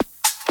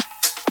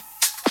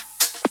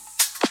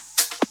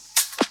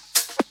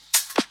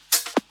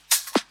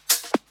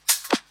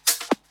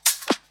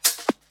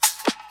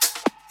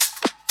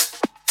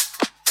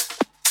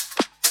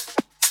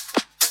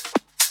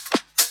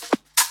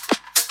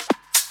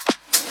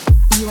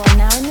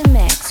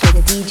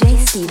DJ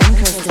Stephen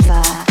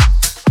Christopher.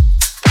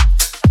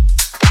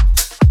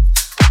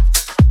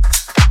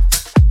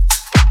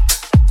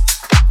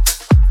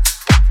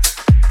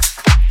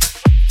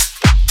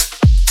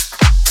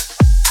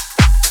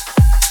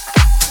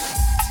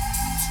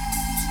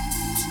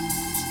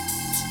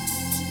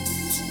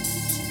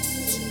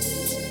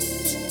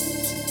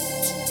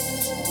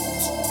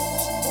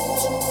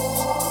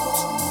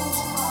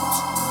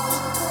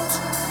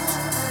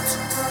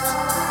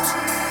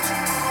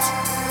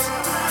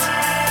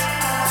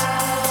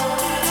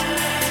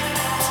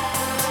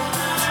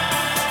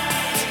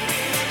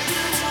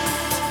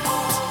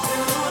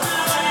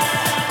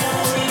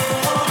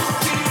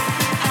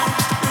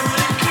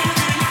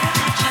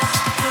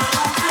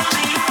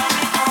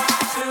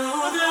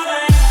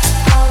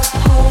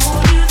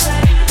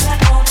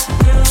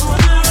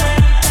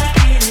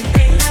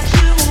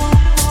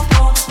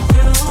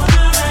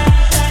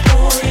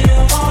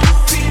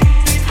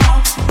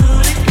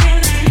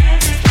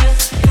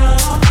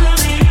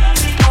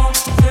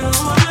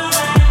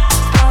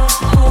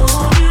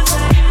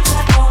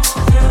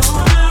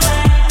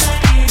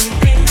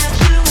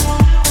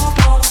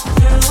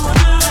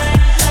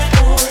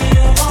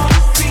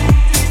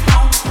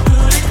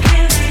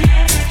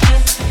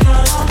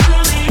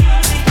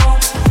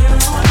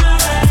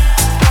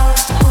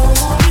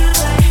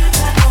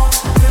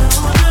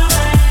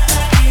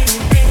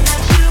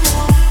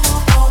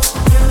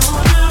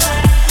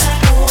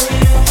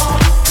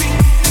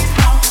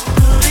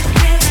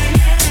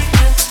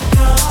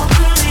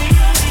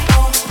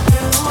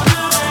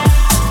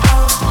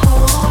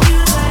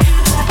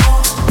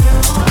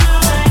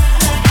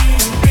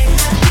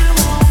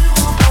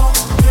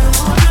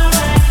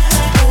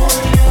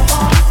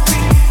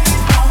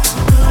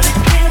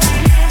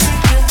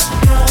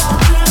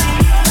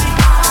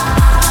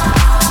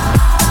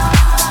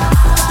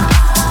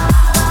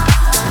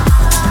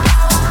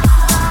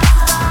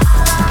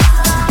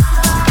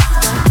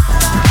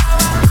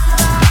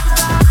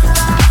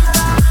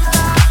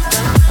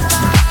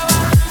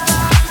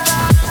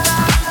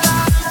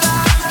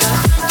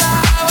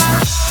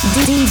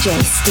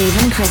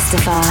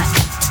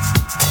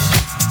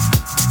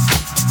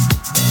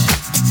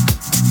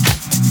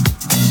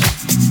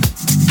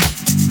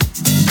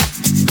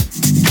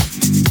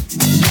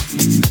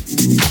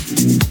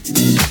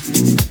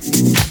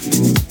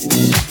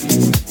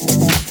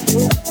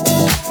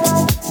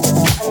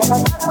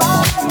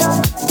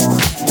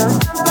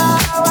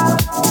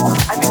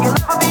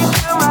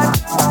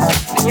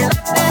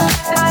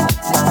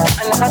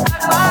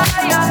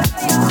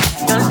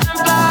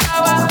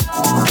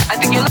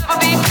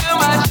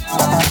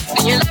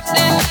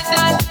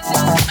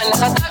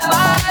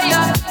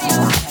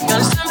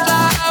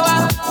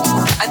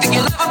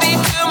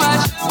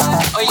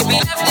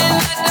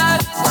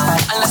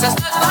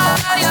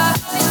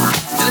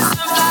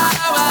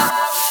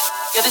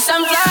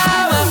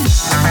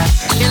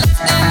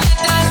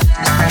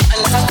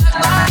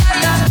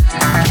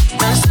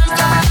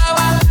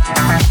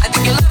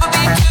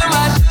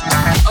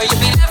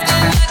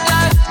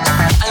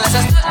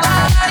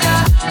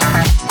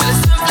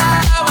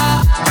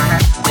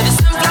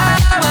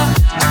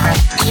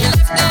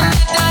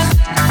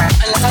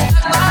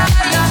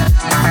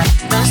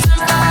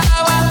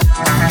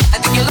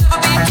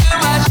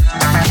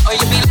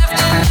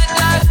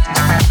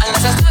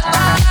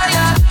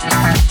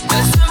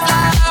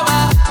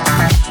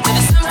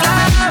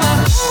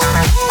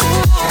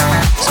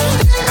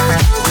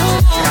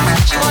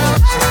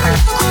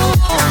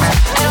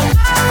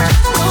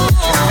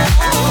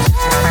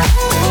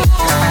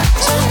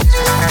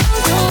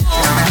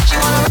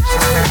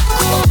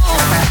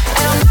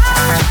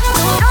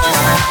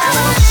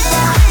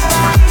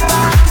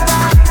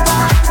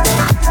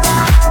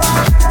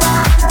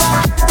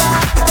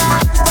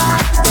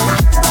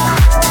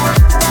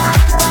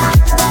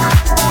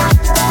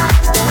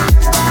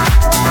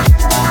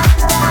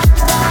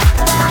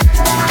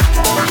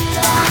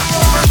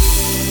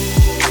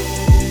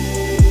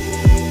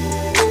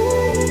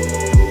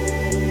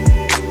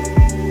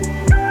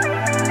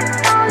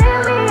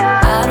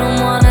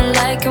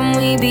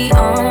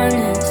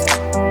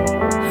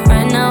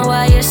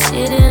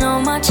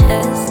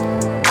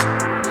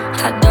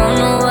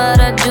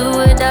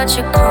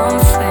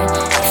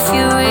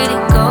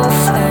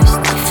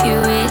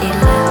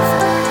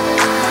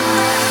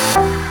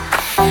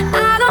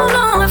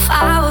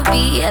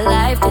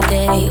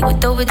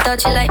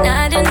 Without you like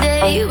night and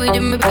day, we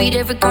didn't repeat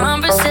every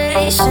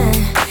conversation.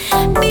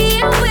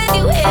 Being with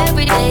you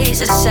every day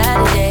is a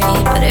Saturday,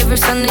 but every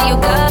Sunday you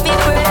got me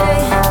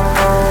praying.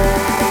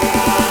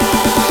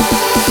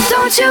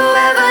 Don't you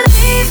ever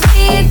leave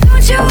me,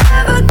 don't you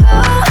ever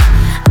go.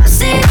 I've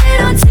seen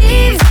it on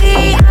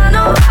TV, I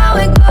know how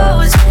it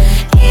goes.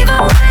 Even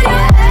when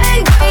you're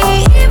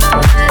angry, even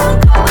when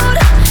I'm cold.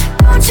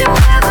 Don't you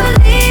ever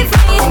leave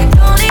me,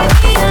 don't leave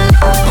me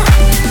alone.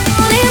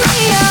 Don't leave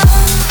me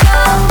alone.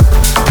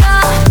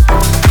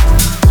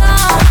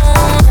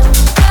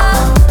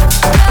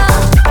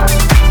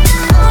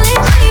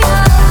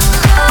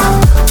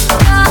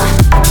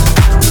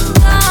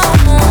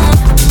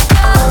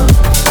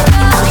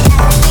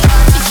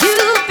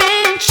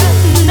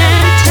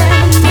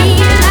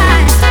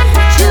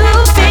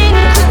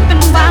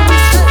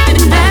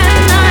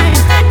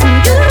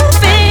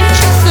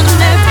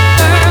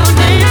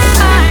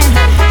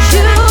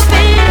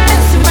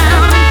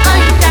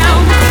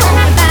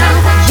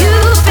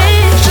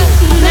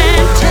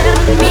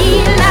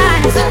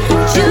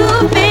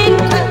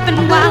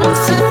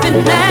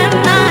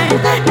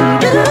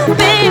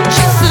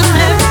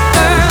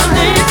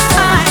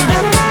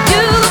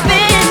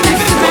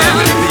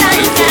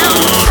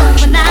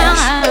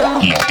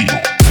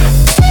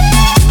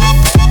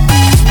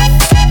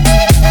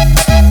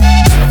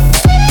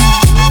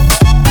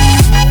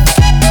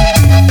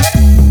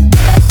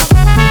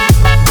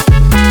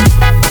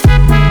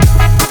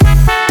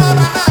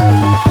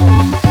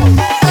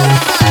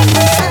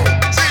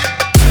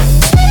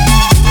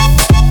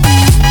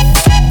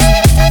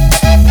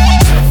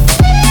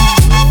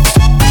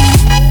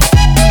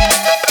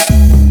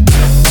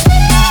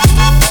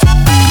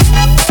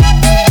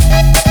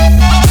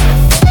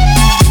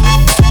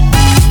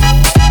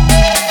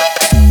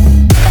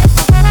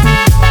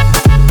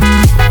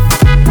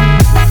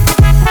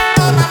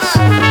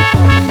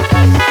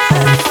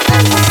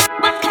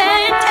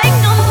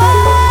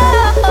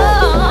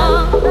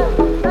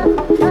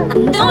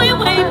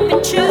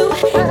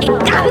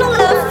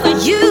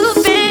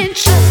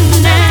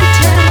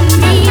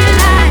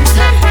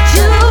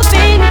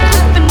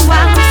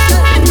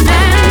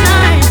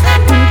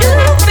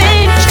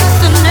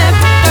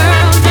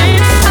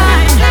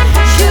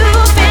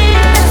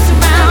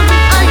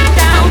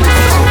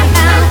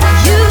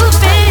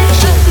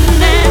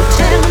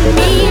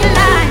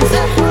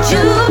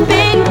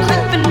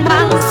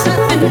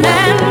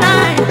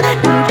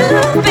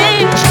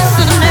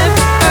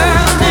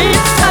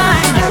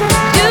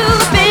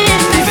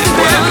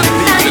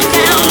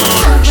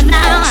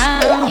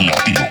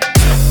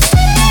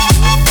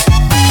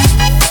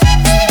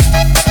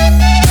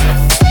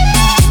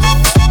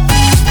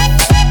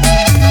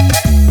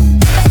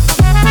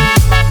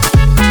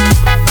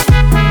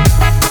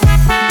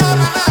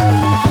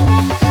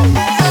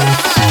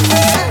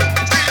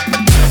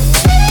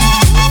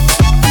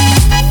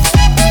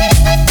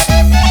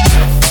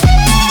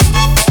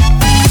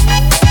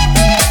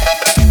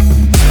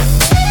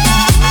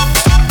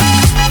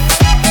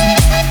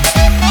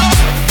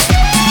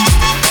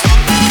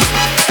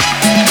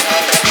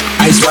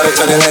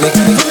 for the Atlantic,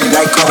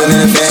 like Corbin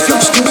in the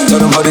phantom. Told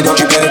them, hold it, don't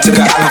you panic. Took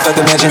an island, left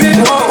the mansion.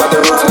 Got the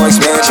roof, more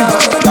expansion.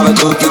 Drive a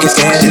coupe, you can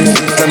stand it.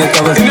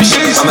 Undercover, I'm a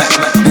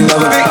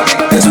lover.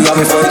 Guess we all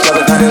been for each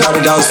other,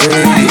 $100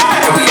 free.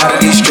 And we out of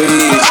these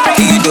streets.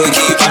 Can you do it,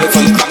 can you pop it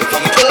for me?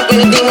 Pull up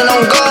in a demon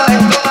on guard,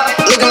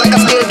 looking like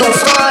I still do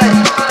fraud.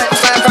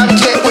 Fly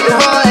private jet with the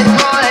rod.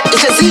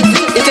 It's a Z,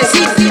 it's a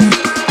Z.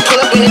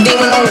 Pull up in a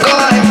demon on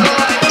guard,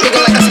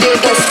 looking like I still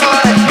do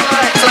fraud.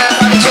 Fly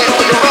private jet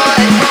with the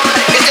rod.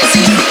 It's a Z,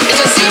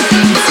 it's a Z.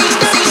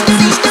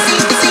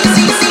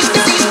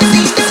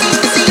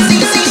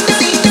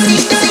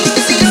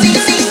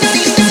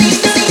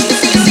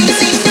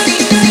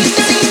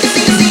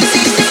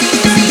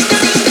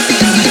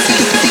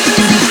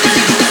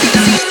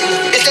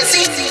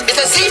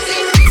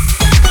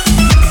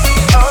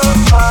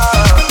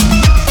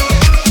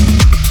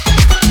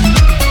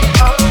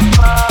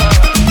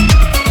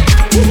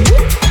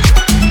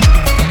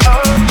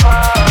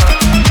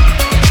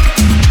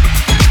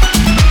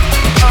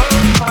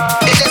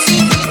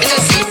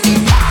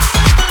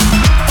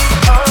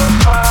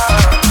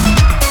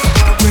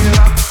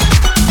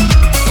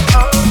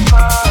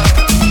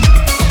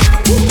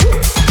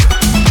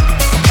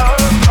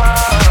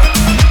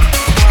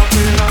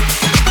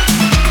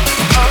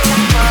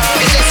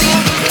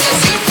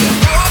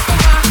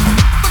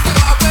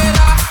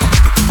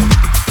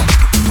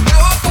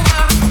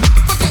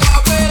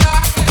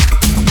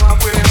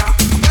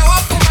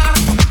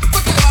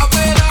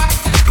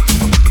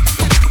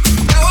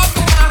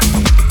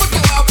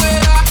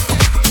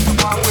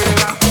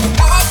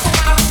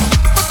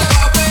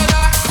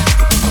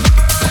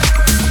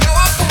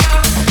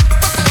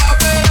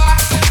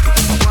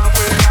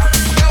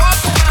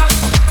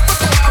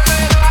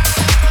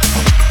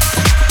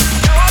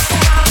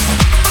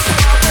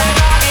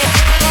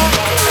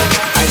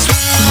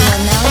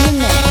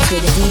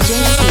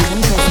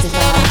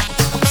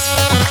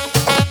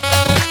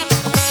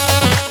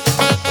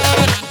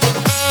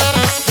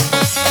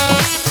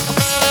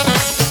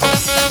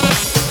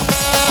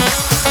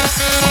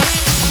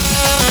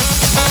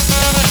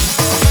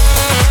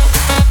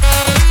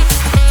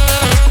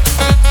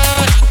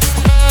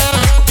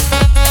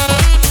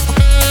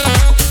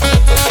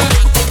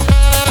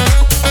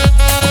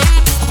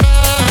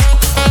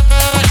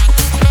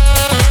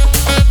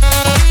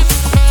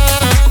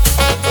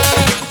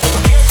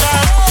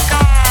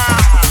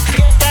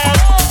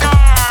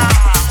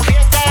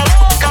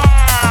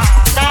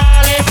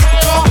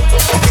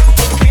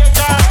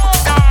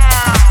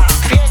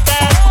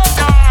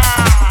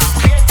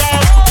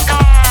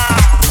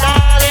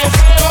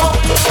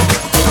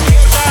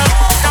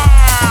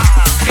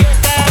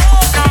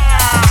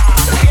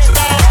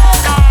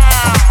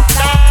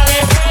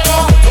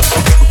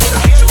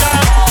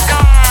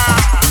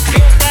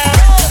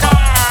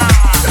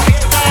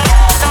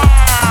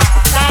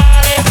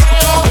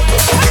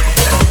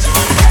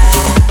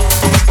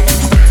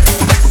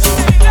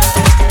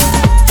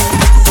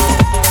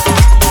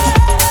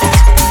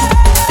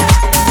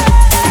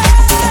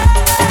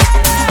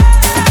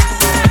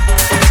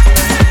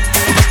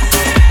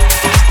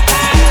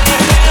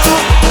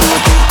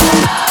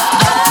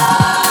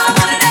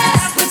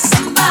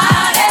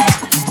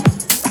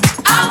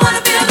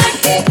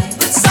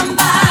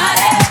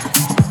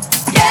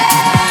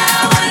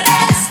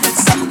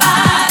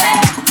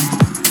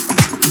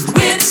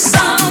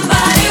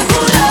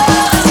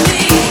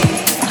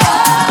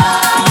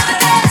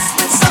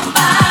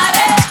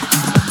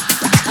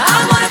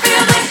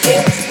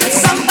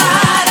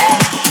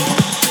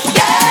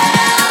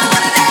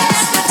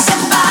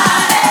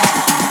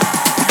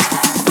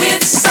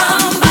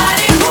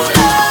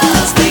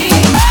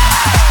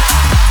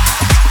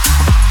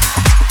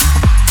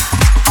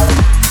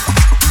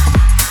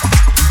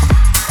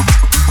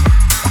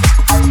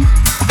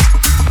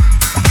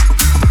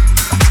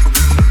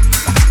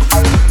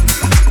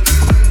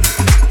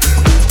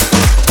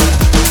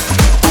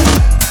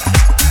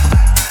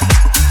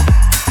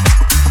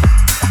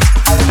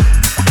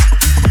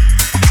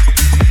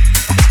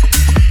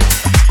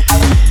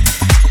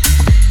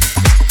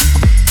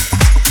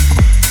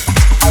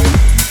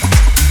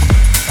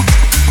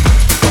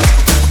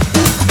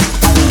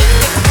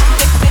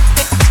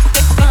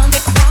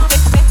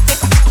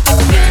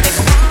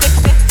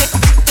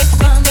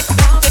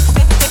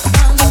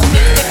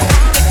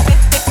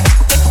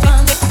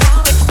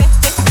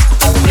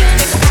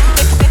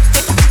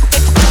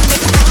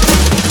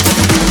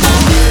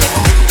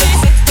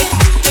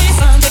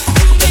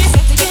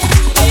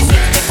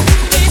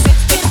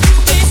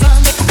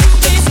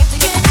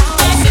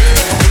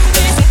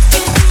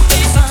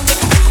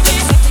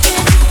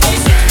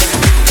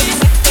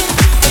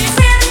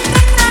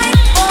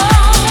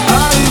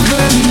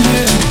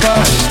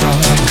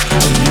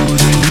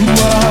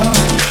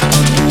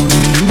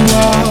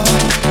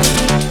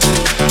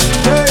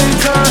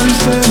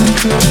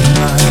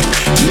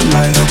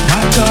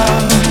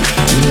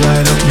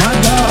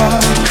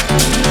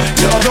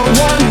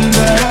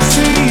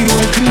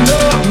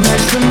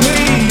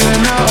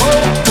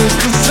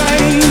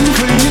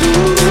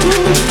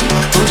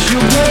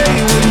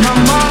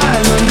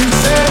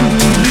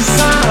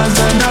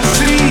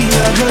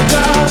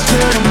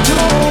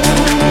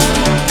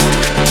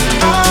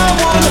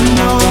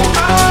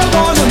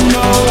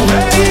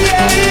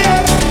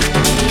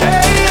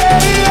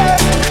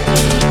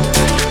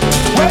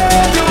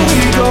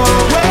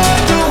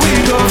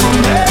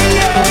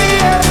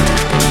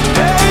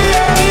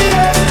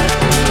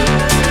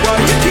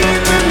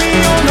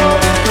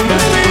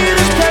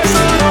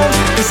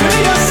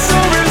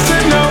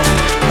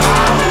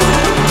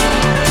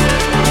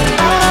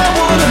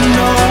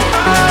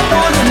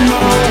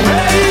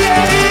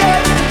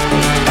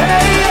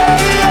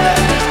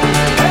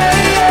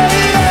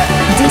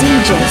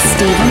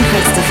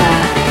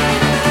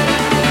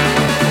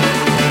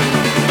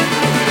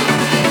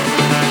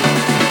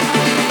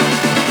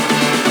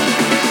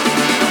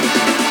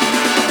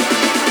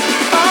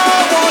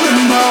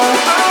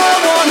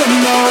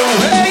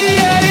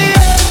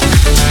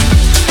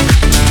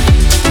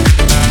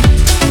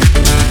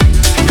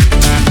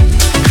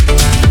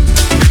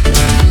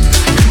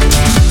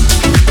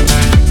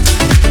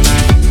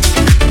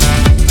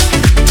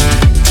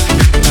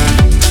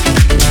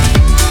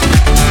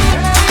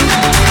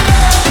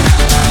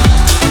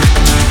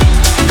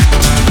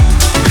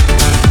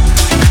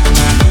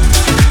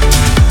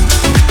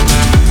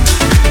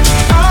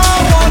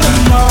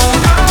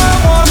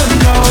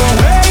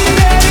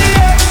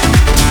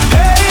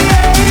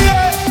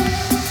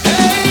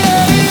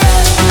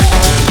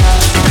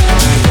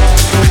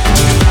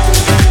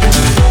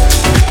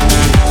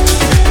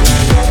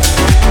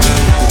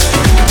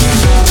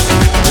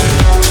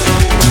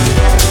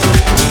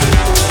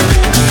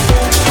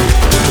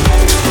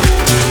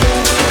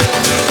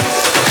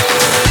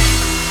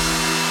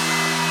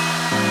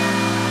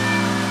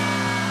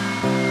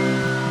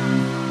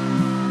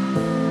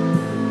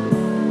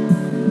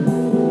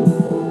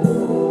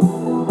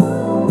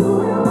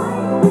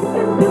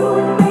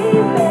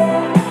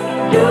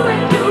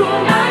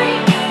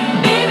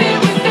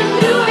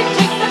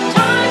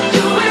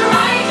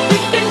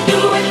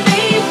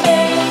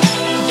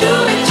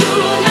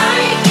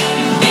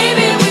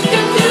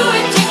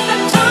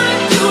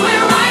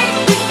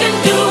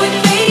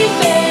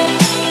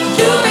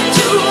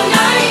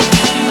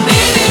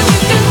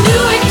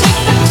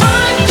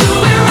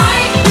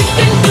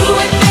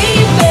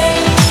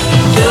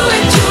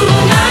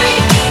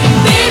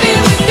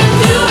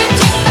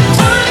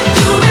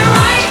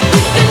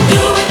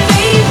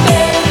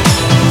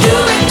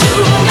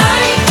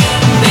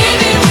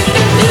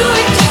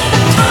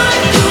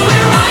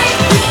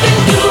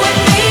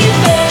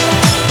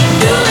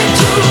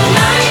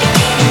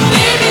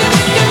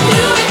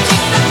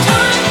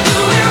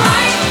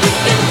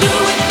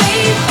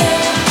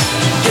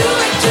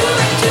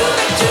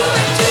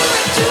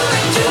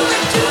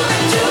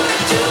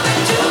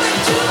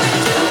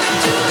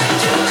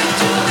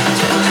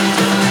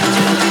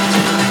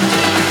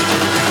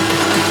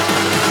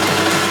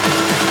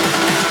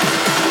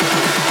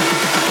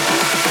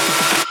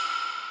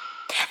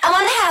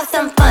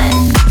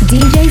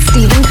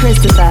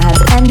 Christopher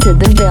has entered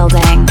the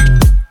building.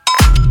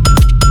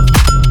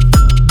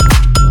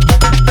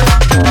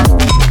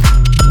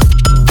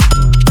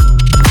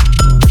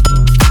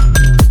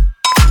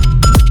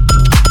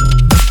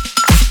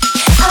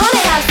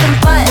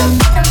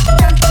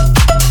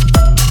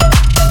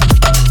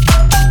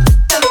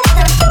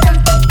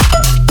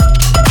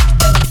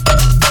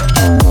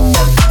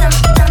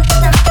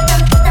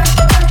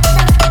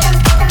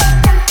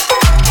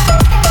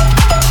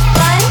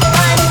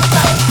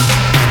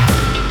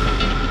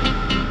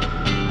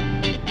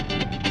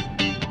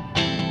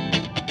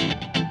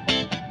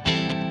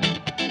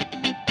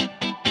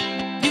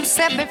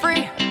 Set me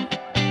free.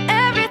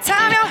 Every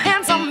time your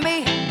hands on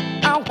me,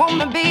 I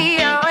wanna be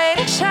your way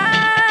to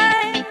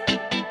shine.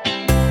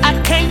 I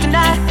can't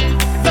deny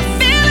the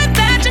feeling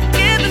that you're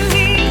giving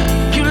me.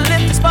 You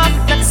lit the spark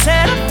that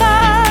set a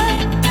fire.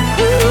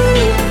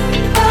 Ooh,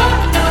 oh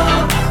no.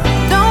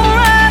 Don't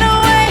run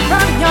away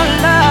from your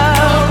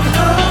love.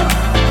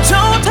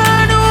 Don't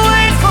turn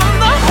away from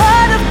the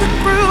heart of the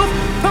groove,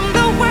 from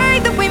the way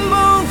that we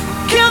move.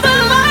 Kill the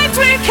lights,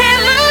 we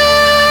can't lose.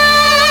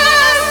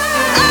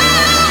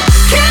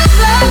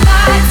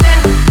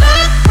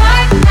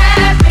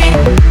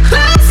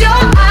 Close your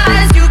eyes.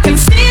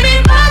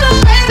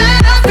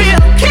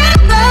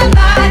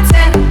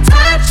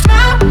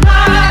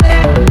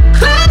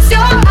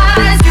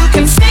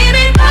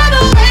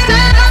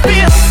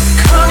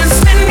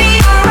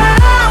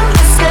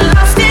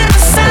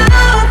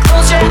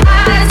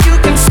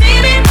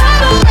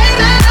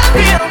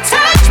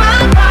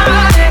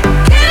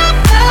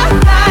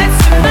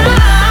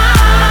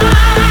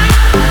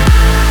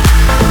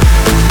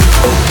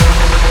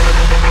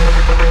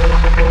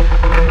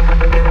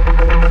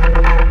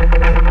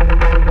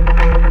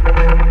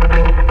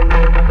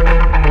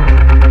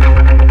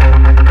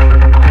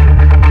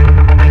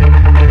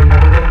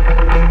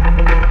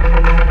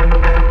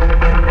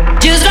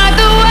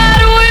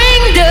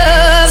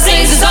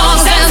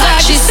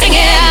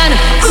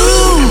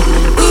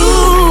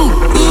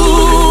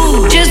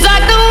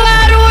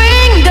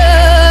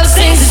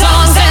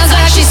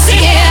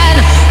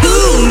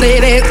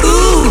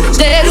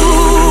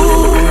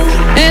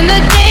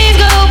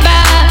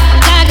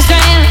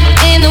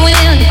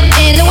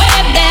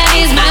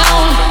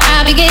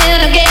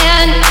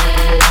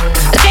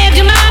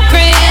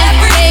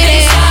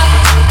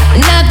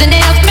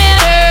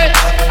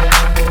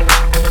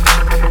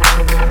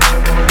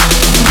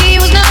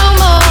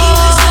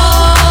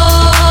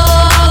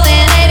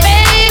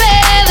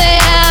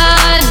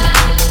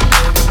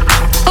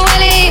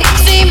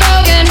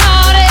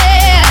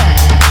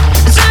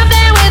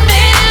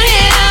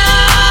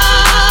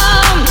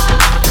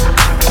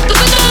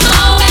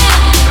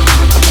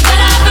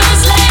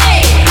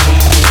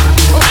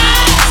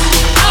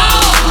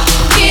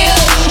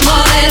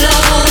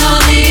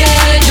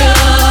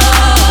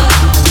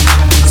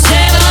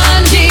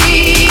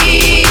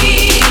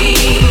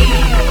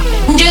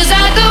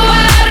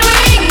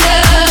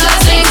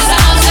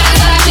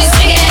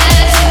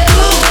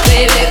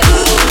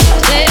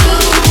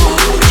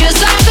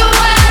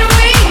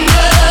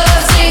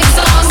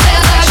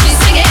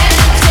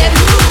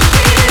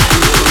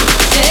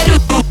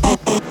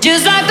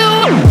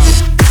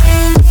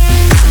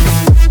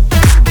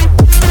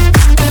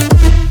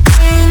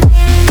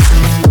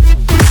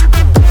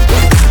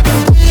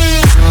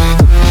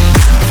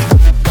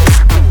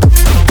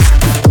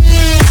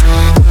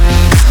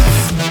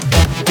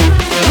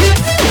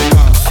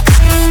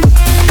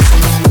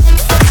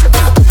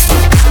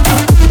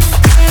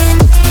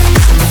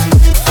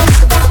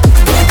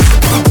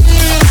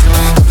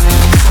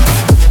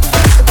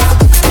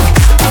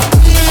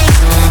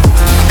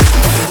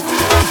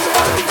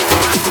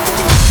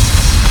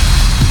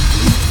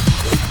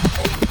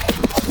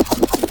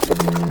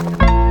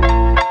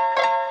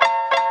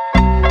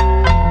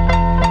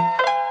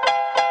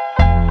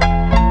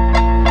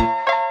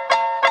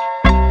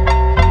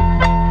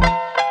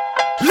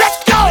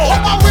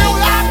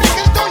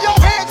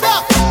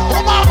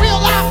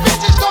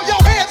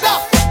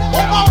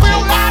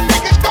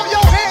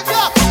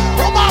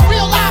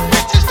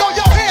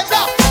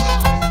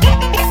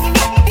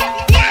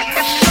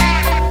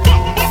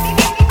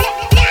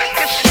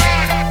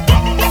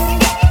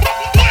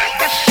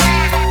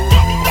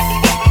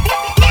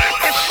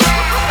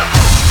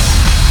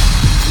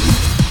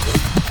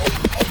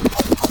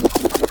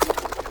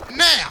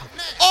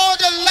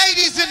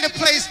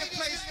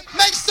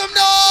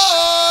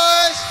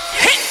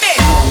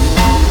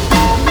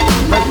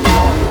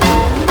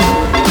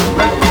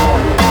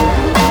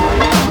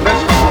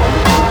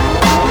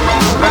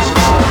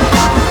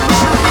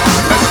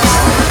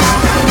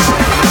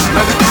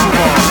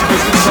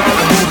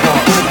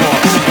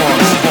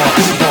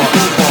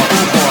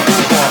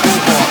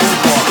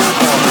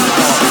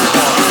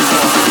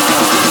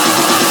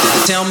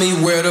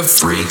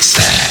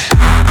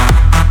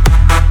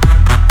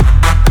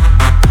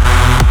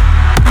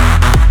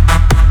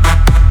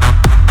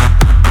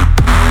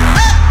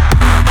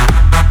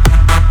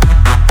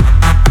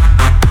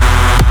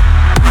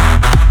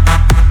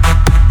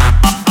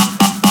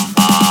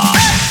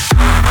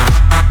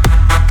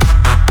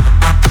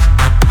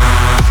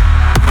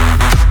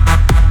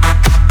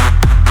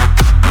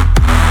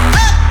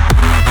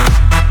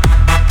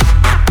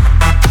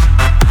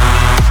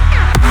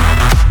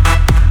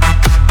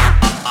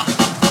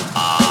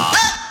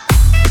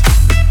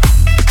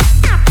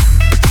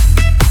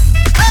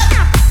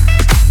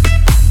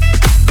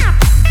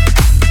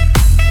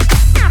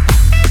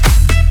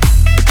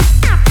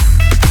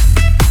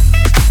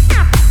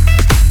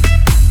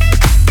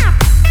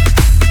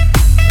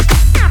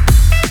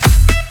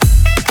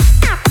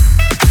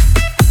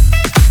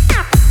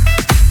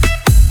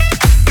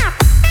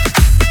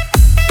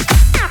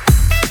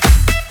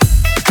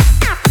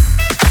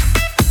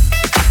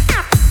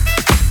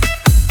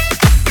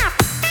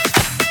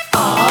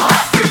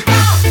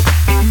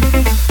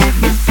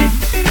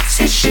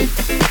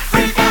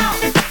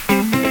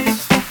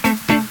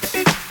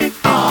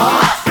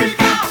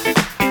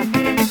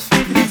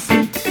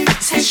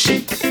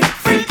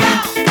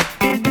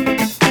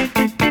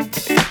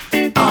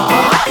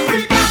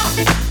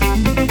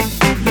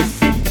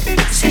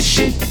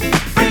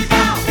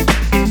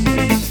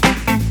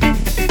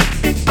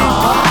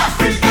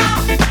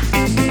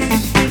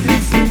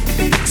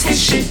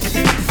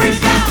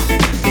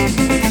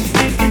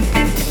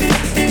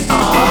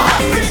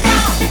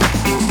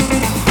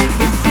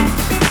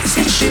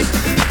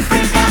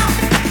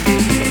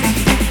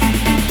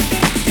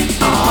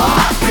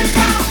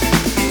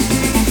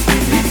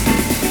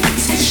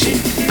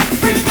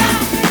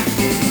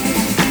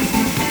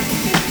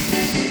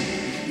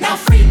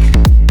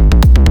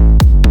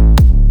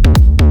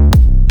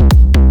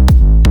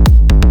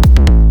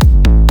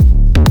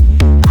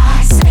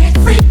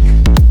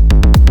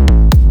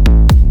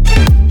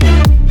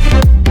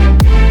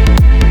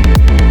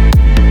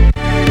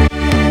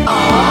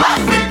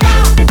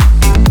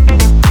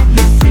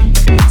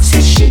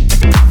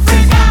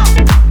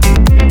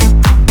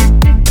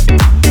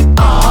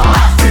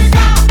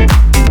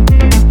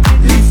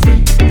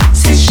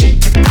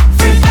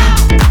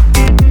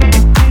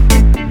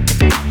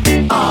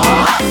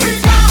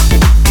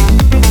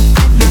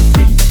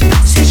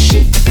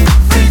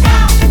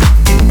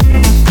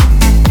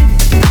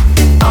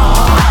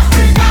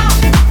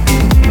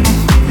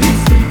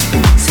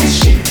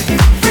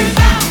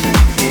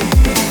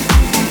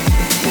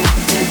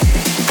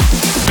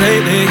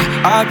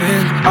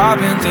 I've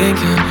been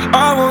thinking.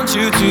 I want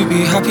you to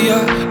be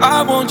happier.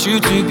 I want you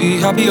to be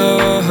happier.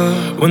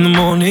 When the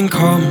morning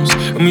comes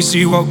and we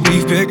see what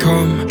we've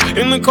become.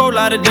 In the cold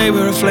light of day,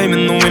 we're a flame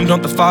in the wind,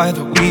 not the fire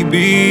that we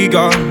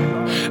begun.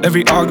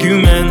 Every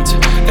argument,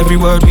 every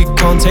word we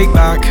can't take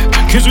back.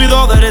 Cause with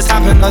all that has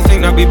happened, I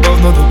think that we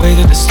both know the way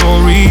that the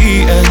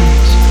story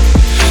ends.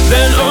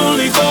 Then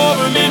only for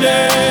a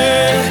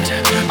minute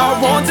I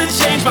want to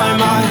change my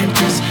mind,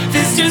 cause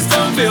this just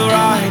don't feel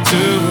right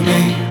to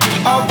me.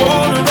 I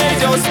wanna raise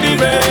your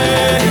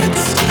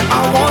spirits,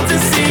 I want to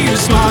see you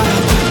smile.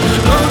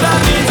 No, that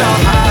means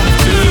I'll have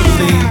to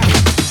leave.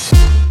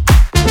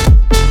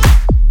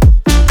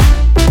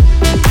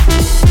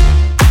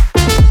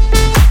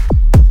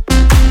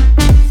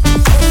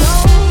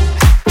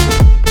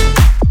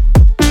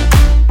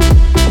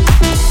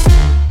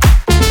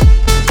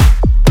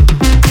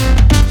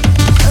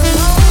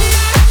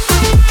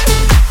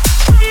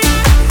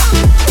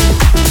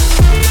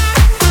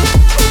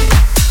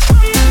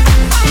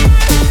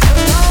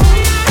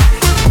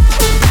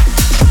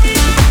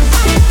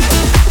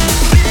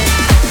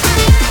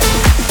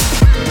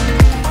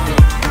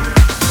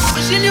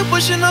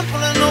 Pushing up,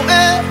 pulling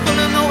away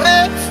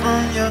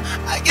from you.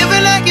 I give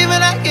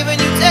and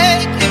you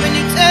take,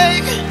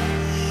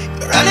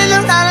 You're running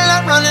around and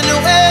I'm running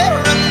away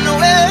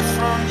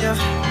from you,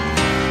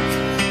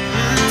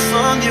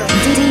 from you.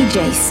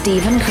 DJ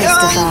Stephen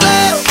Christopher.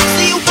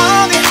 See you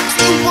want me,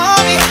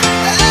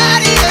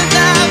 out of your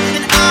life,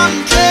 and I'm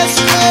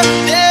just a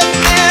dead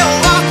man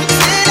walking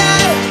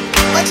tonight.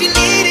 But you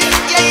need it,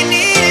 yeah you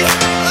need it,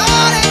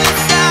 all of the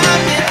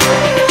time, yeah.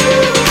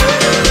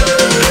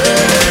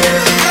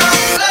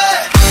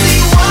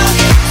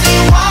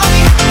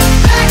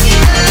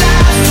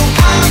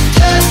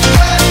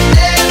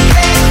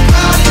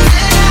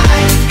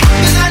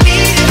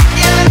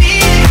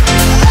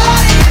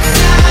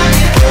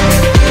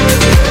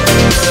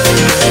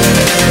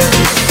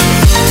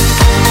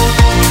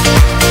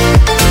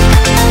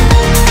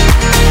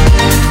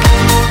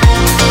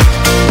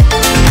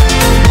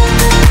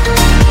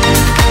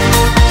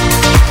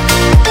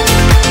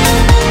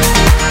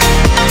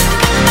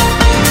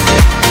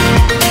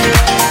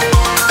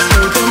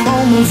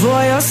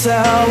 For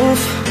yourself,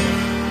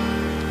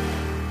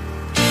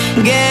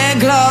 get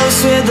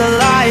close with the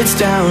lights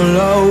down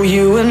low.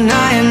 You and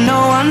I and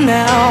no one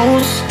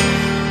else.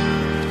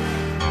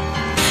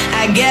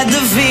 I get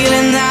the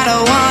feeling that I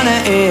wanna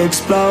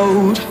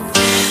explode.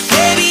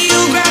 Baby, you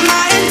grab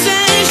my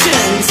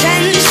attention,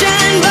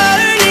 tension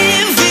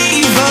burning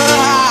fever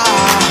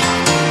high.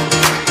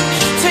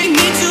 Take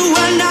me to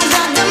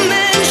another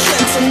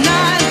dimension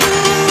tonight.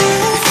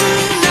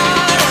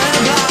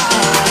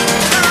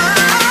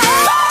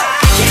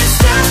 Can't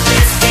stop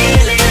this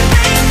feeling,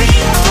 baby.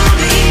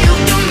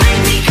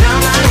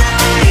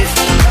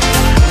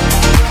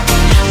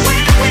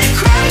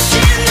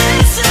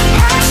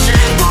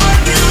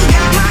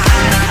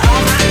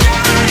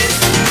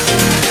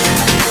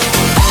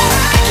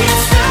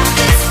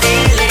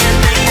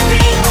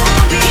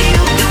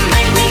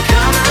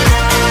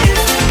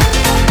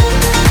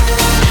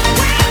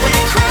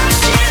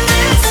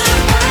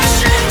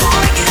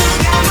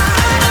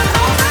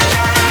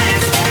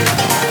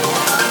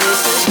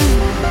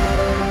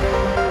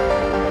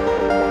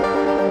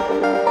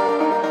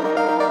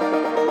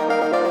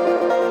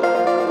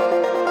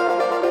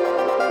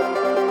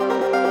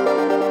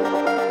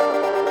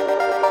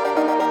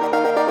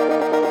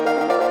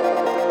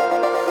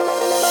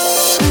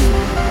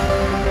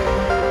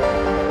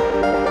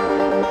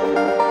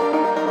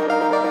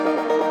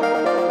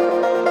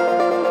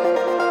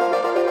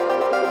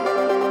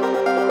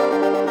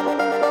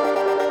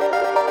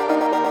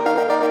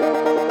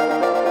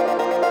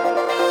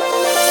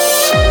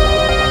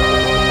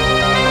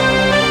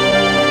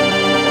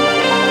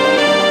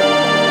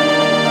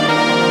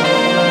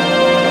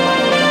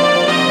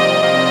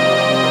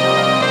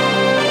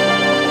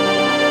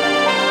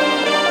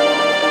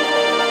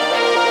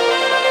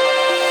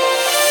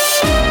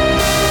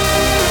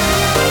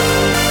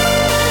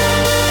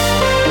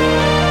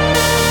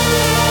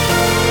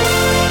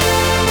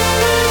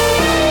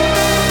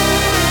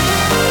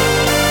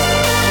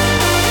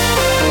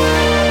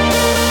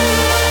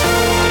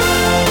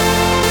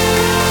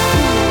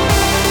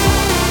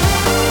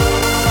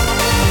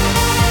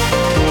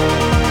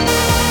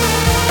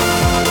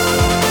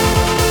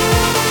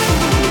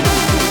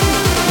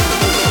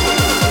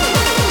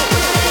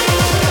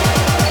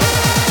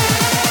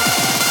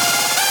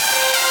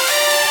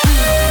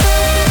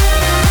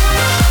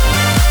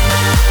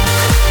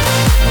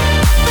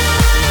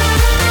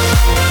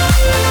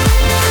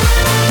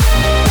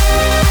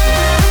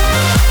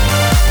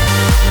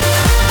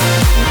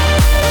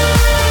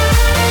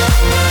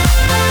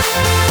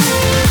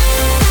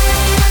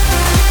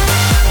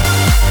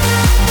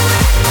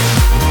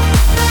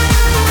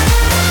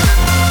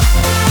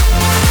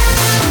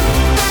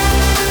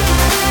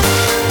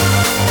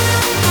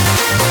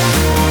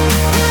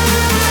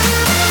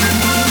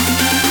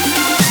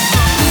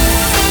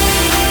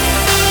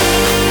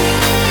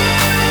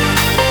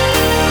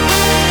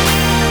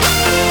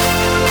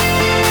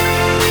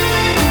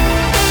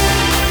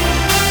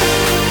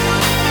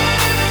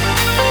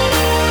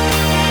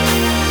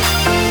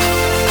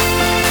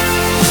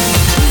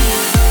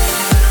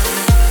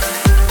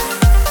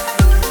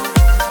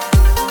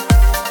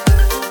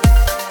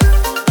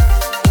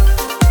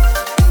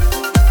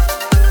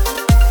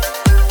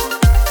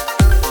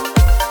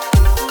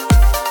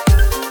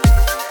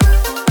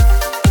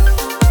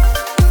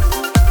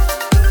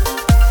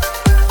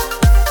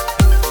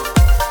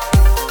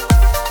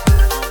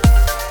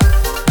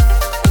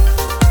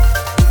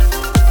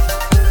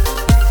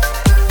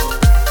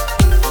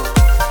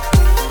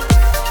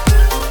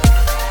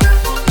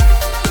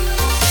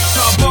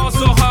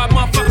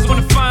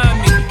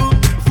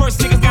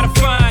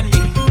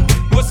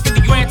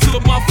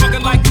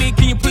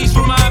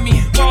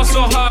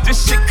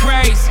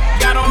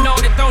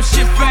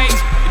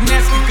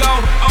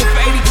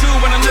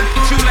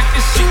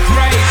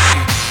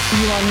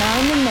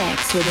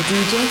 with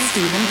DJ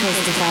Stephen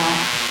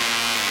Christopher.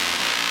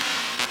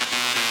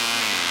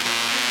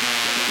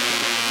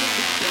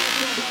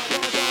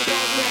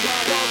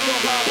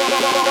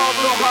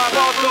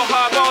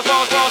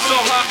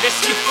 Let's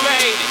keep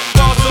playing.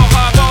 Ball so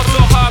hard, ball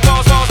so hard,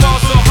 ball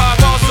so hard, ball so hard,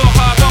 ball so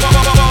hard, ball so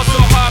hard, ball so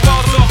hard,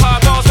 ball so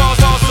hard, ball so hard,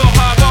 ball so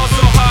hard, ball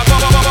so hard,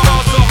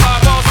 ball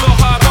so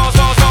hard, ball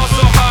so hard, ball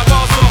so hard, ball so hard,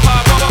 ball so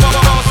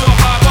hard, ball so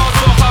hard, ball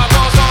so hard,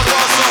 ball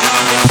so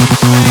hard.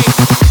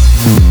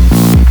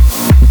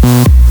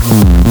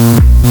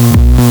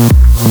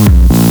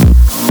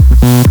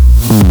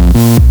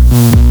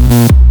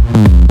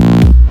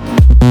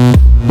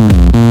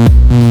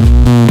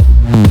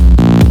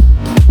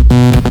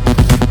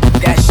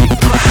 Let's keep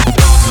playing.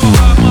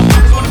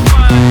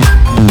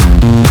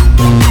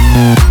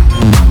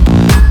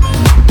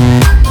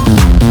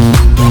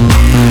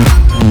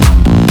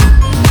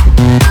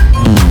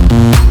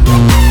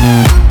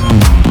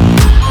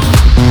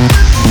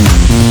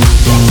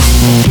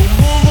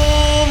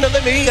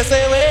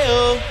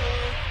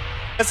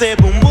 Say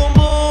boom boom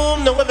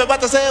boom, no me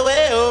bata say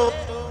well.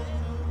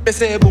 Me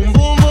say boom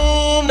boom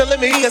boom, no let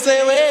me hear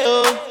say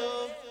well.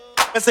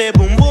 Me say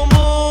boom boom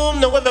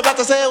boom, no me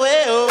bata say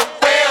well.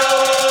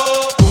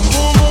 Boom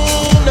boom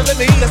boom, no let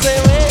me hear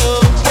say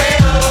well.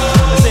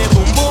 Me say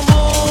boom boom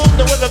boom,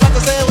 no me bata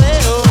say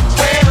well.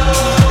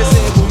 Me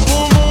say boom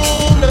boom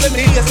boom, no let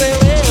me hear say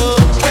well.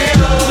 Me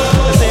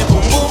say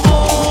boom boom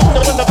boom, no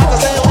me bata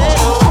say well.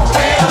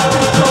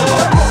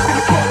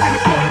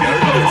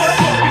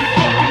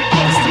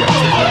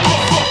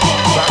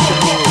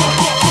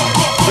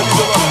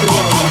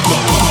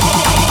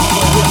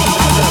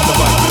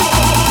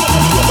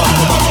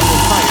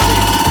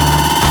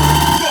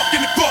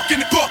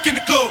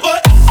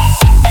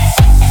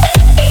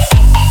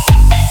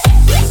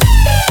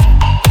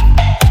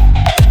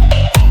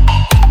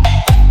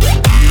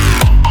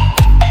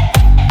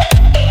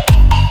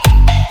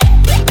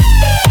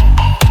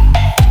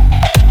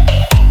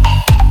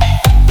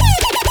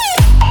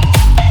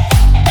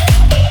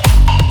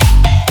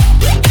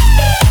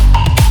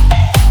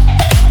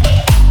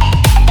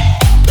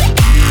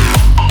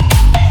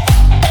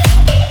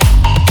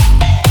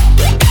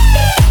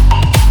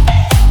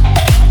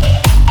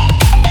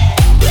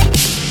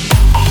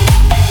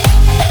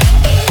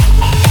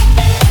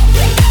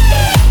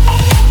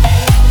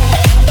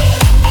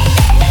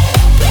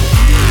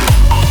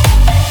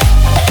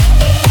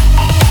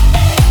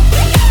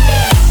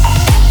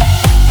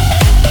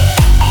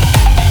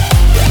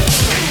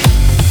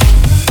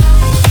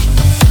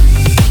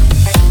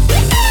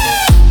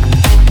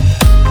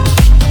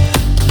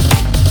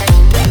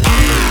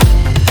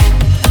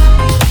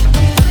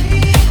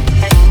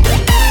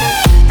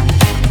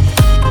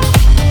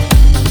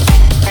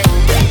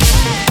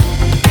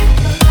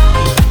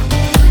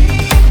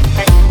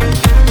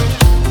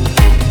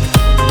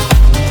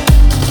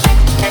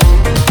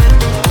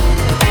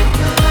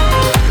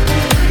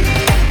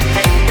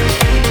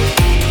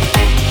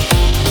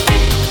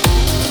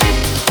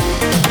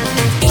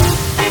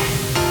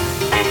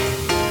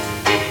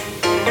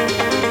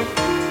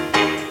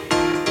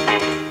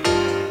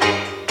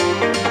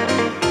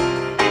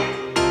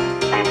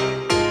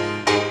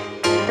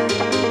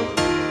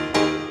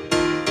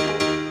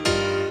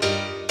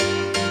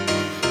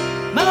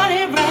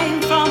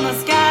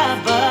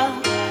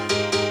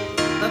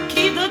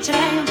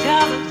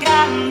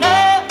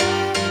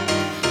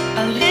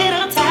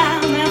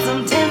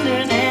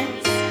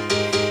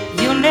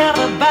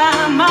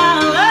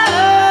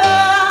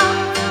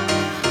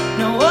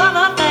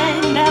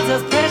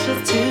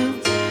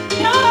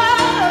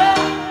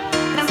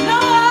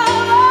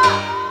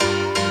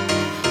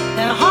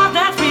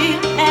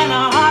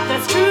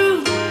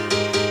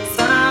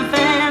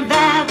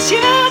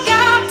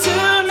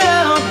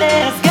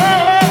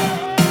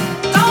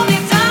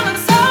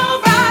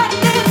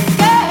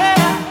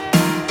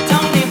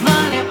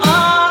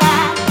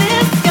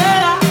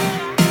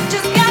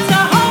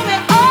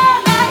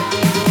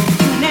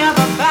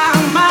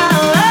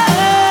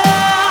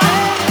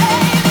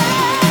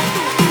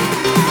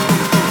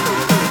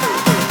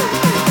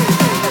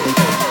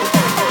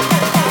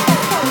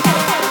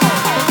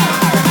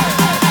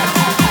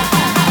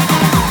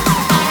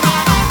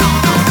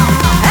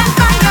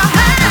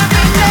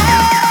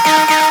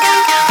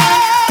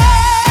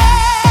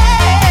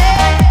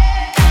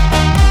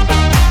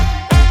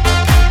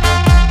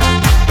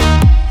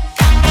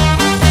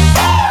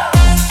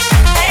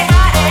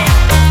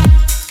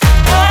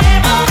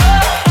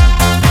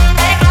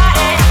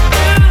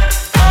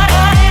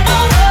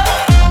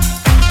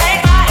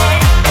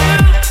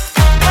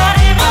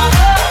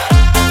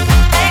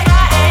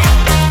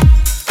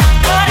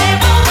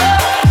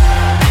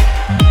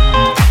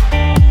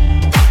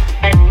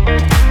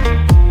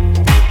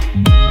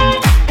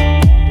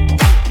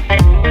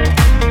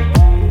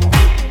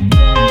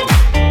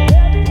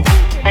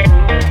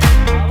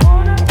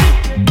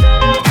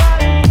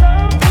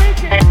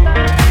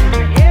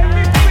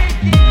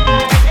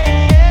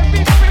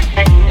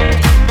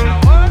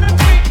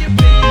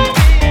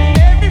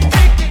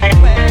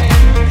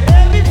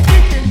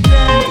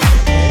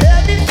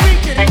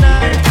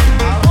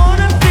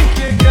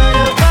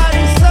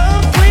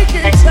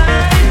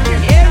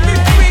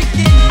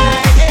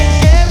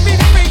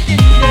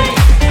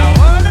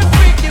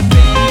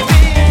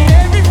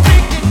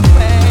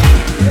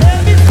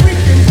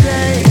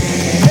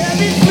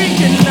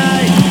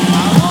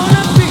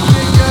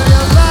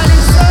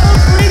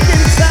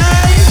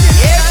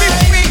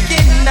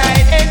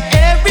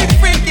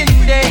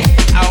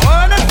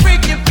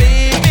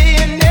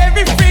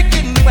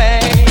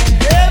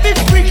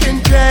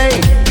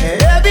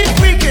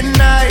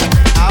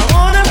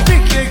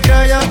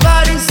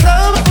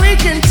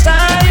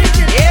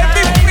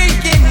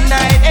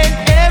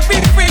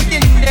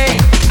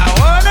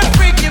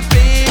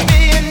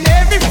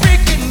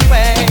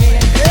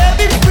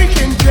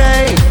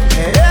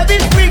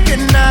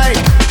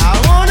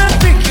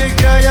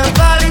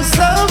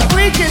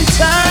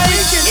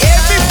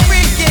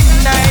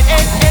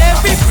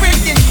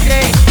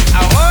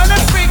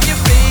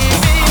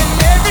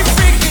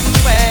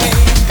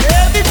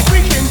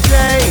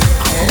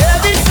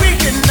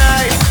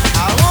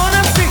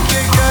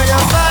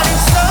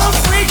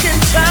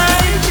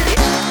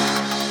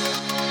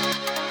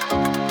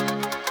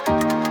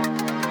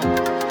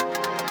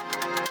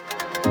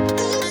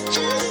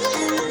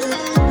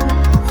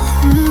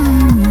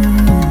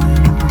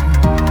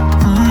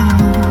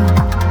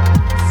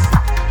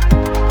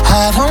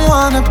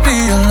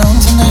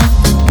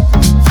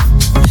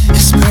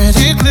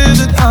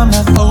 I'm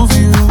not over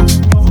you.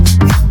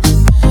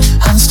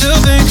 I'm still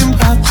thinking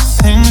about the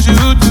things you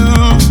do.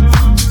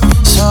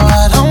 So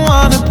I don't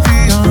wanna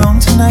be alone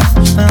tonight,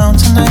 alone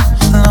tonight,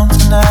 alone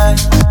tonight.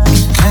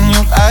 Can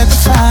you fight the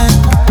fight?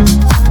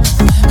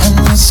 I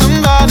need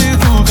somebody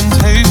who can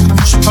take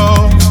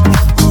control.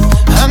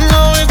 I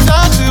know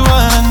exactly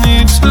what I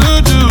need to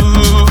do.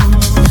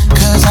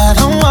 'Cause I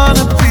don't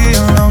wanna be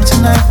alone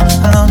tonight,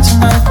 alone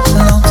tonight,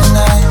 alone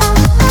tonight.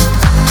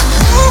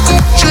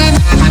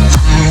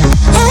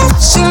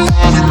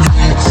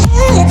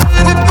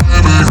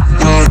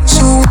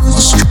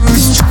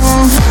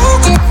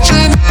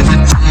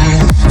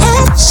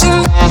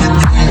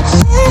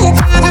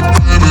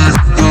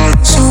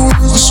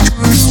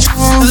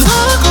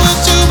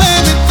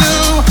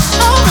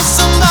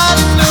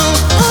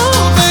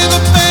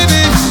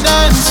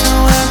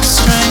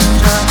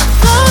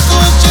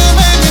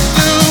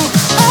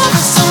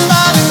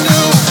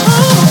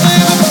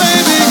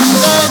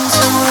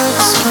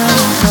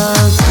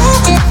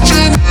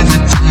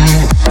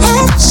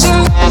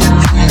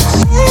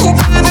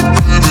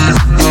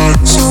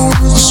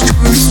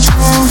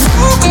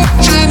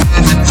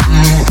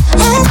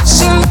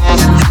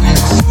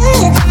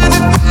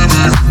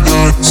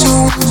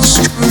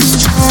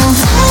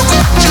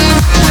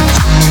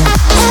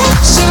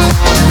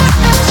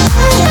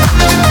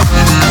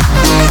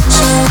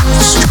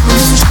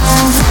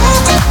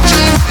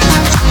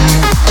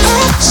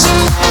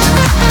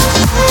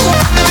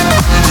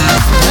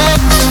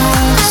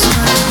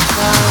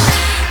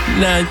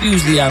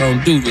 Usually I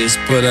don't do this,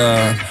 but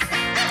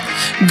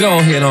go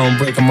ahead on,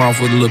 break them off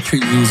with a little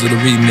previews of the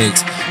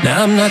remix.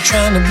 Now I'm not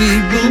trying to be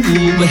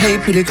rude, but hey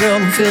pretty girl,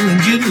 I'm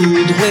feeling you.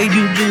 The way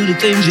you do the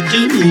things you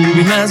do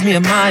reminds me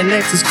of my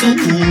Lexus cool.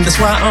 That's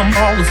why I'm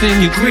all up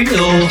in your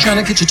grill, trying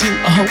to get you to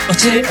a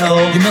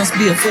hotel. You must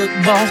be a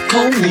football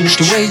coach,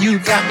 the way you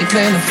got me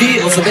playing the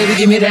field. So baby,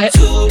 give me that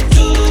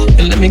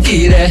and let me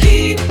get that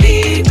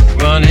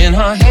running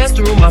her hands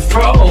through my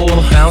fro,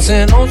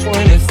 bouncing on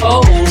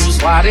 24s.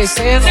 That's why they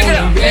say on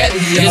the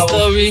radio. It's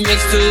the remix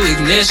to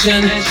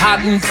Ignition, hot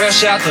and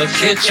fresh out the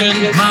kitchen.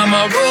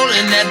 Mama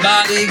rolling that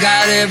body,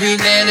 got every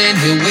man in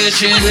here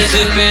wishing.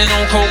 Sipping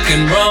on coke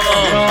and rum,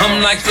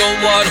 I'm like, so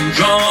what, I'm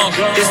drunk.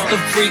 It's the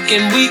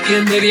freaking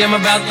weekend, baby, I'm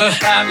about to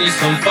have me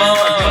some fun.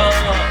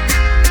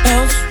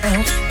 Bounce,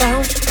 bounce,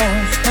 bounce,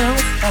 bounce,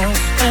 bounce, bounce,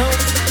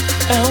 bounce,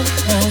 bounce,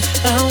 bounce,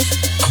 bounce.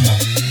 Come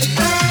on.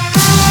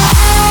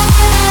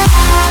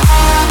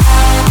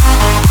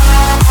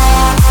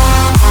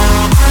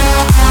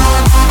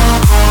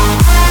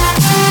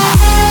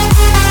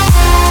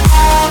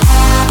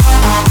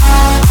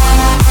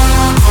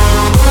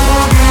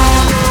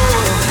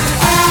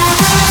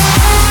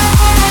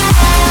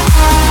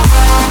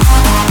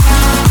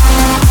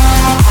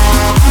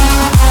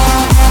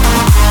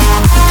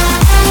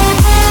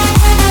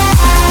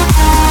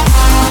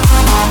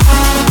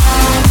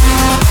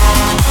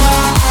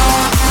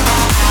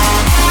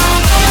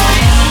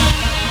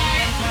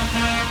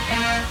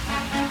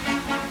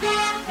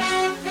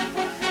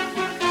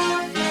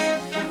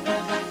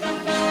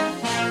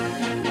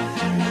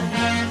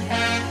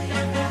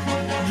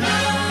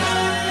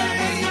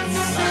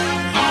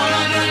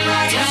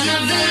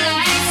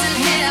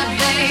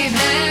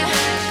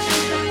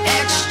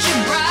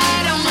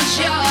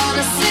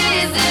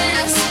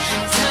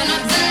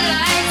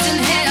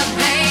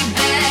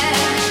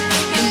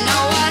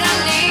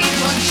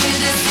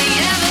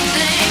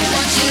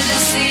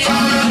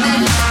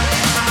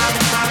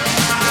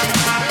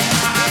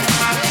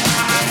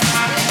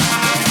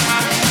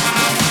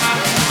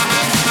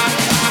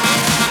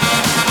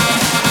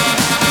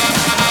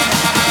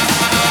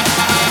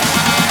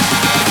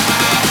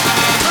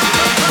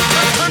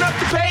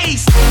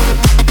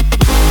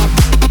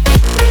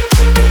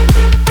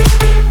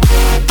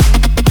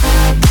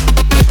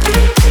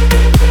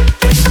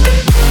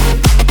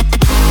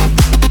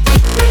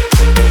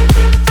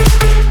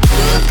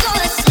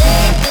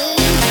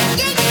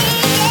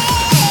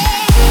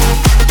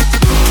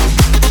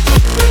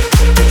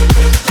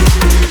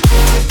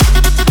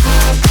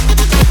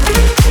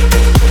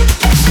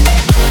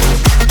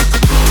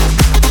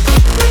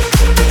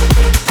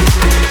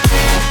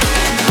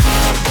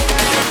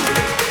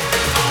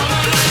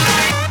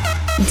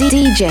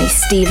 DJ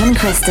Stephen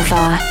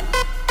Christopher.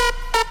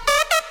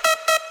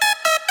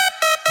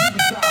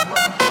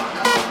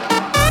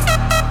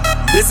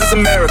 This is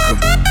America.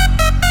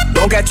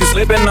 Don't catch you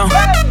slipping now.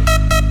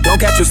 Don't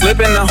catch you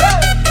slipping now.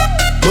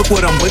 Look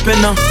what I'm whipping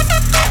now.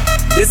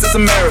 This is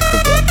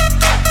America.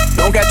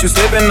 Don't catch you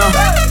slipping now.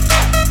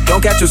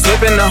 Don't catch you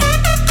slipping now.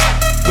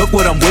 Look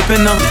what I'm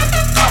whipping now.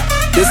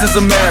 This is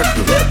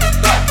America.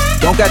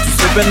 Don't catch you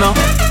slipping now.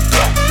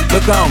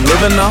 Look how I'm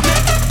living now.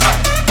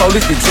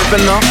 Police be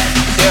tripping now.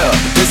 Yeah,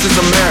 this is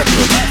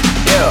America.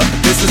 Yeah,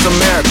 this is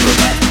America.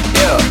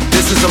 Yeah,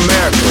 this is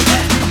America.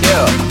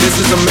 Yeah, this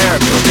is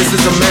America. This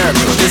is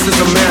America. This is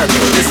America.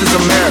 This is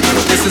America.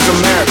 This is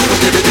America.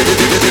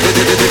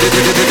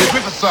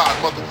 Riverside,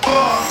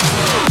 motherfucker.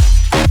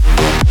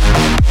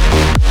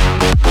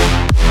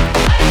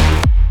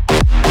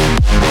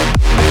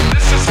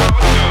 This is how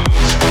I do it.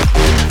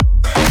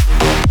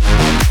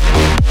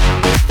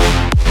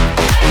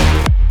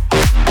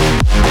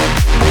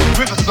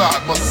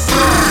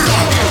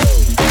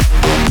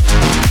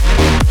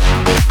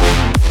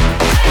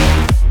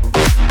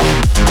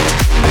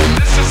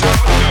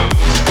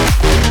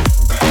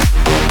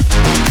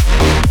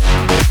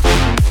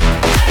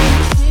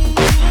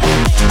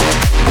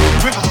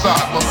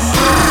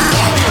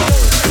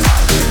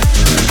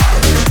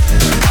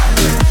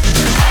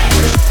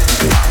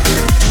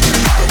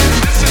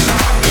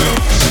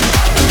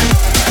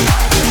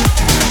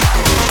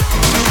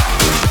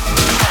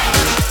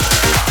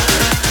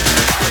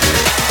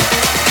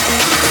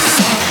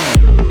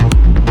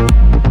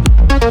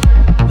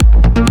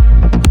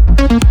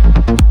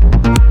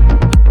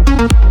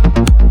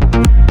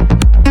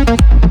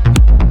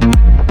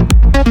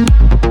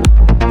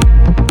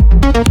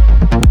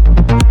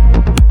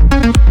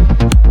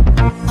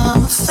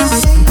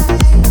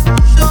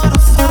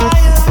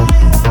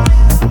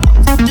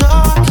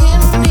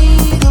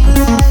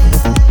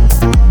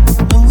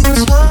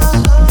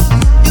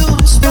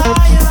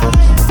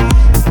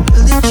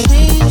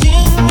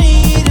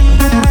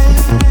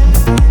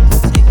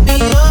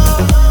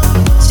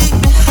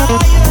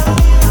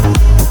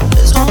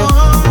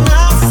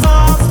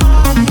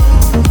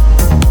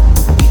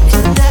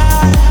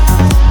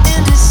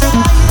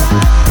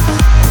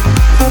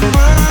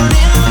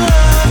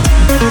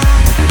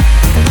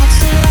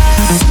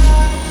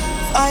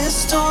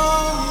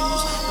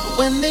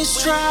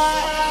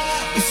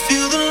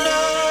 the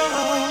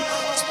love,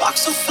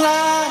 sparks will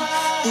fly,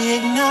 they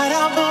ignite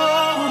our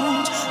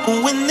bones.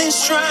 When they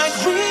strike,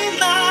 we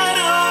light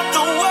up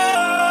the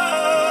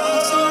world.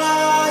 It's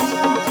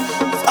alive,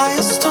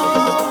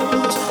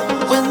 firestorms.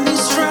 When they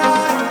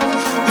strike,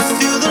 we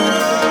feel the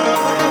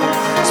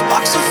love,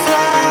 sparks will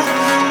fly,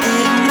 they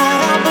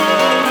ignite our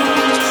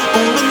bones.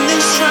 When they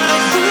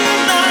strike, we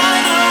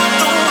light up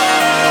the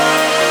world.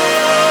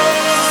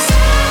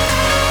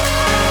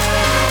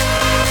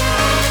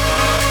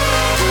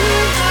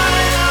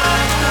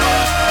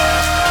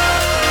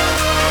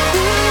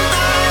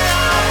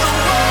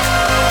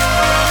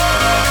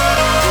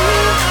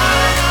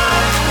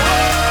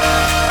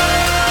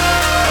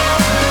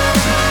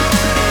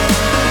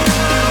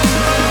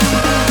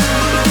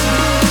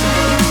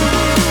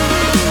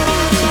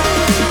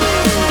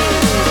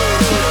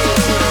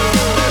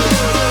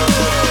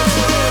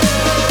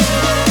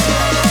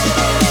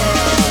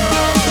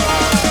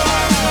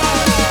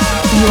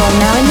 You are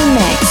now in the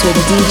mix with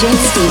DJ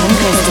Stephen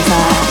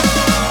Christopher.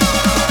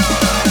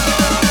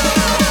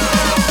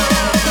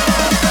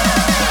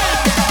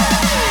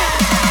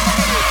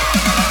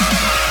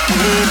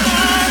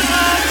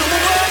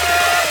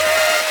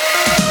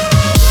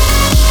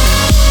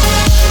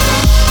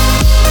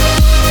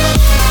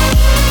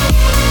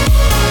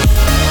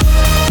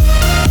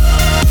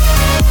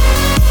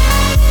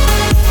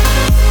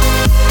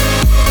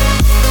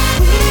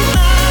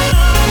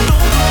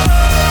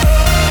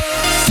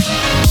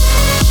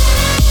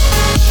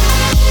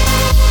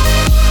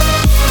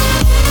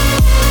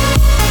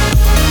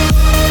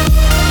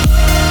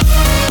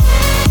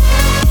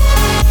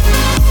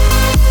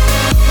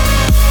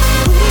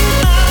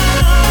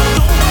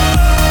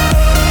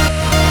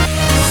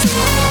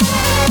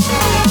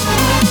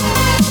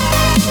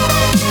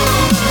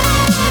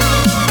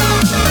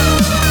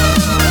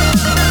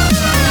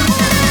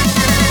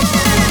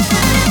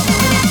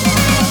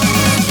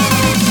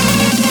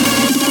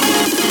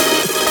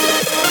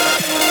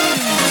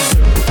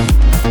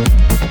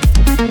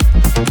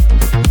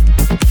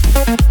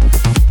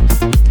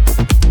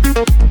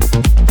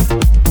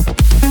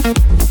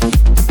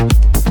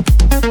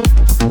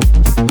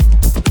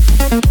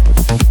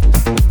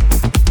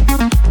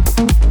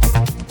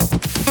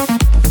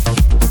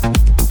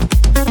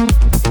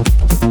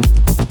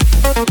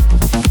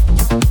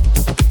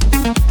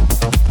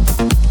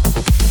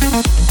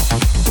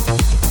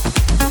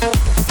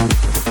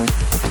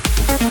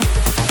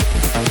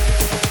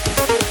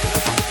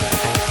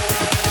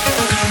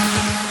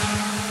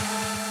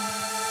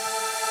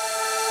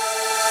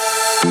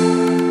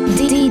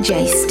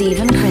 DJ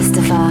Stephen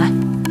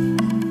Christopher.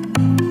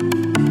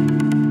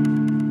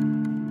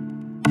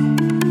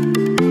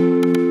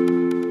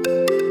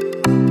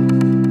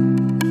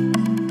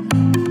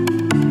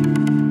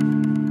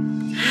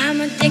 I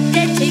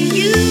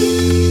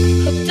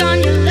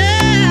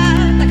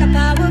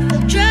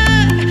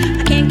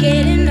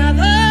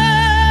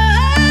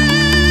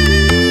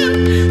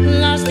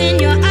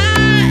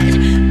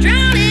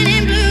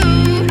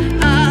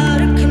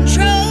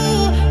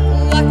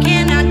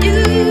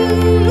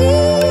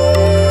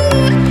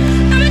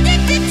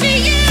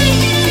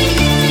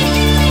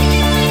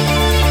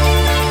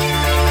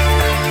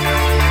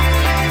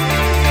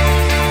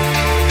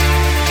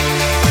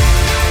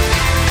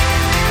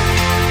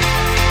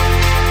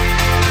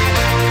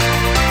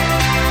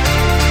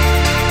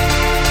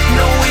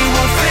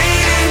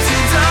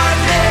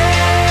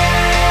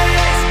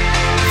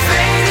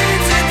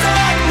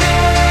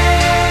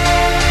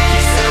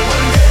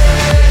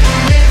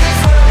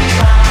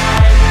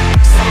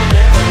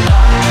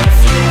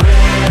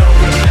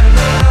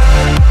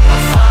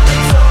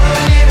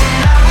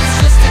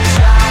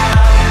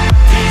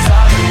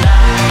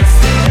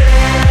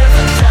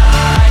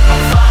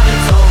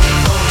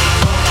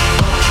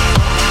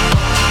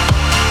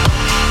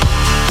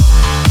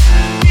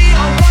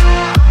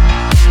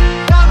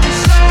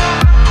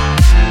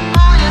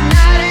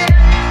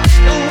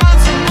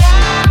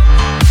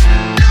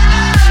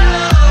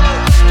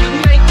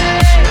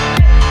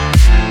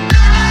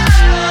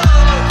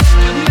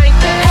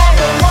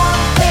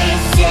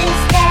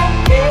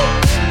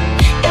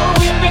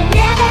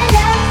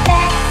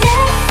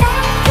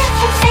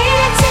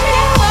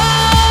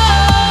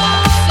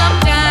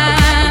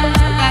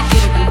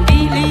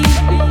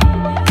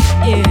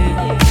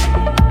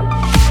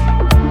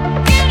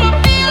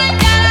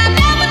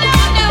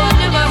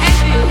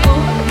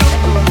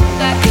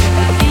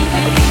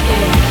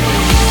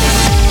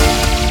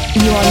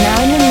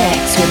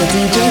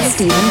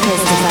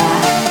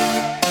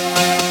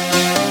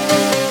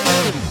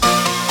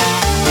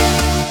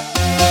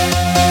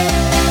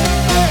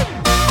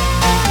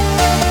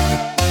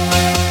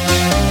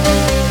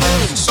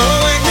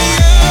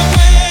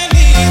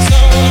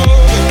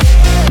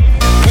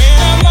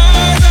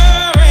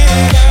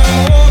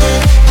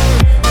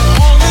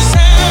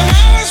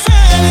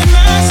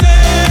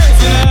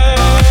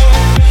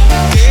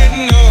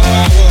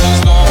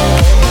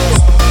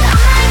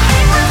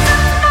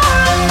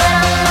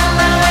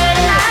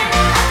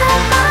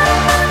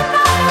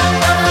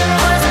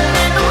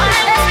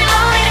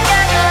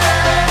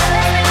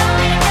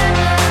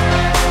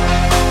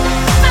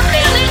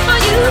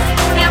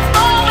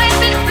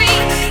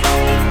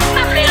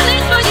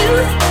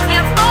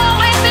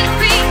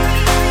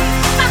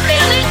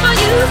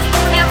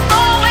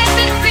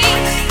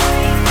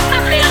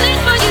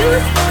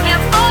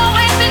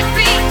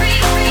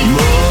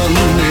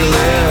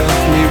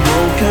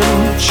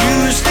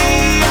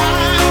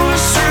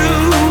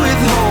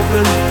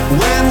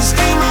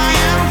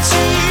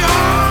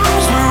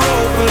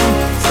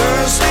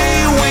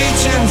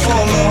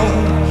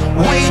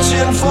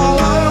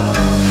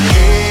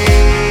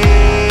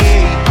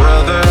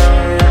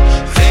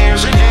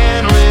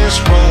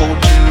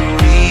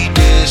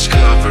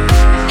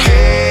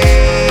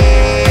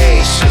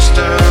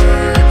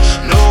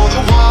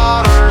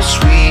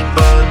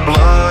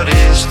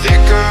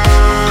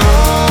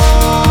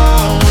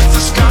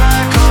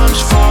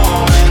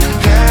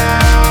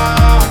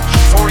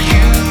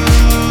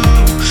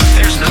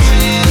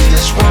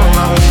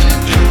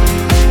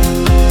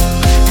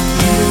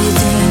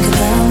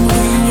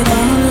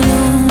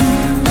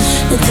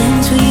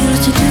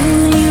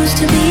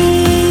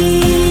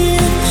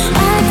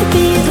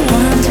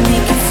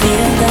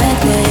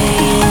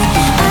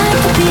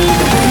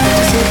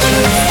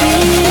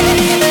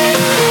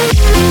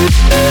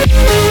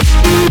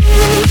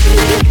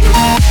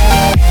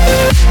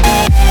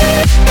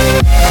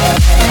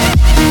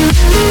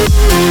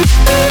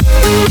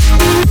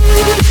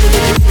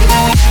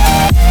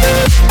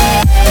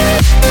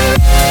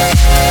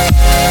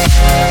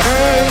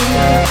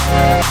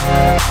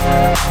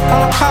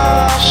on a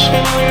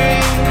caution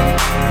ring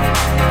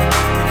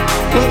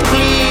with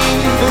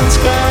bleeding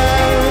sky.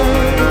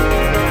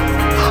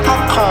 I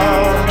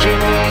called your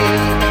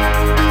name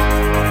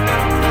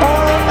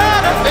on a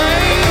better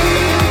day.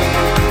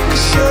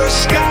 'Cause you're a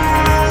sky,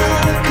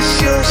 'cause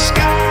you're a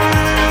sky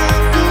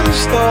full of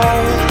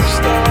stars.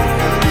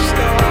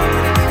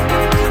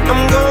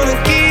 I'm gonna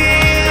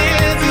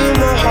give you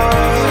my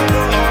heart.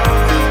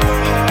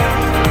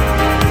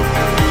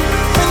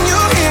 When you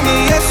hear me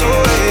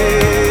SOS,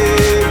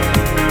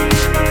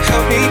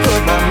 help me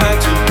put my mind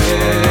to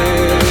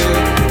bed.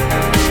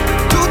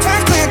 2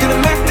 times clear, get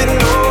 'em acting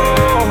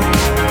low.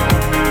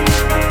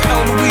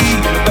 Pound the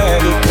weed in a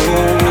bag of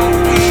gold.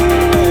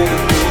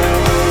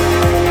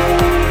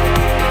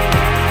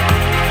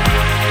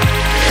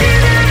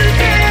 These are the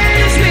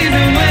days we've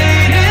been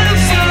waiting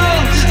for.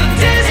 The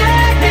days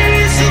like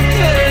these who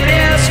could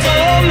ask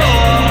for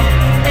more.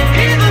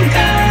 Even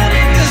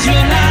better 'cause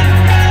we're not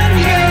done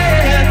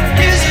yet.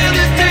 These are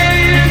the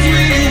days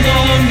we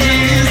won't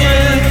breathe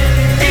with.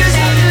 These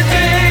are the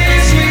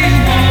days we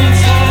won't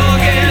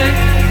forget.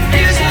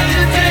 These are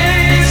the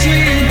days we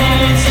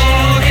won't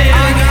forget.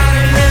 I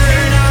gotta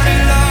learn how to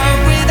love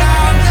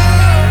without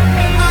love.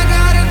 I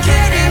gotta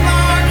carry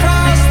my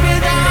cross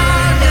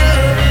without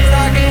love.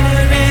 Stuck in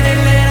a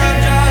minute and I'm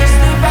just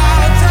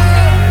about to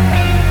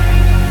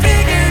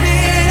figure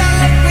it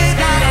out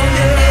without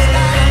you.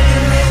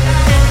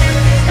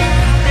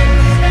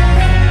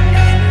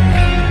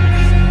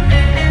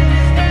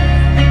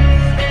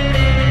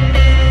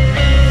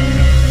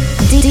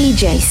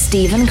 DJ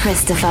Stephen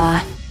Christopher.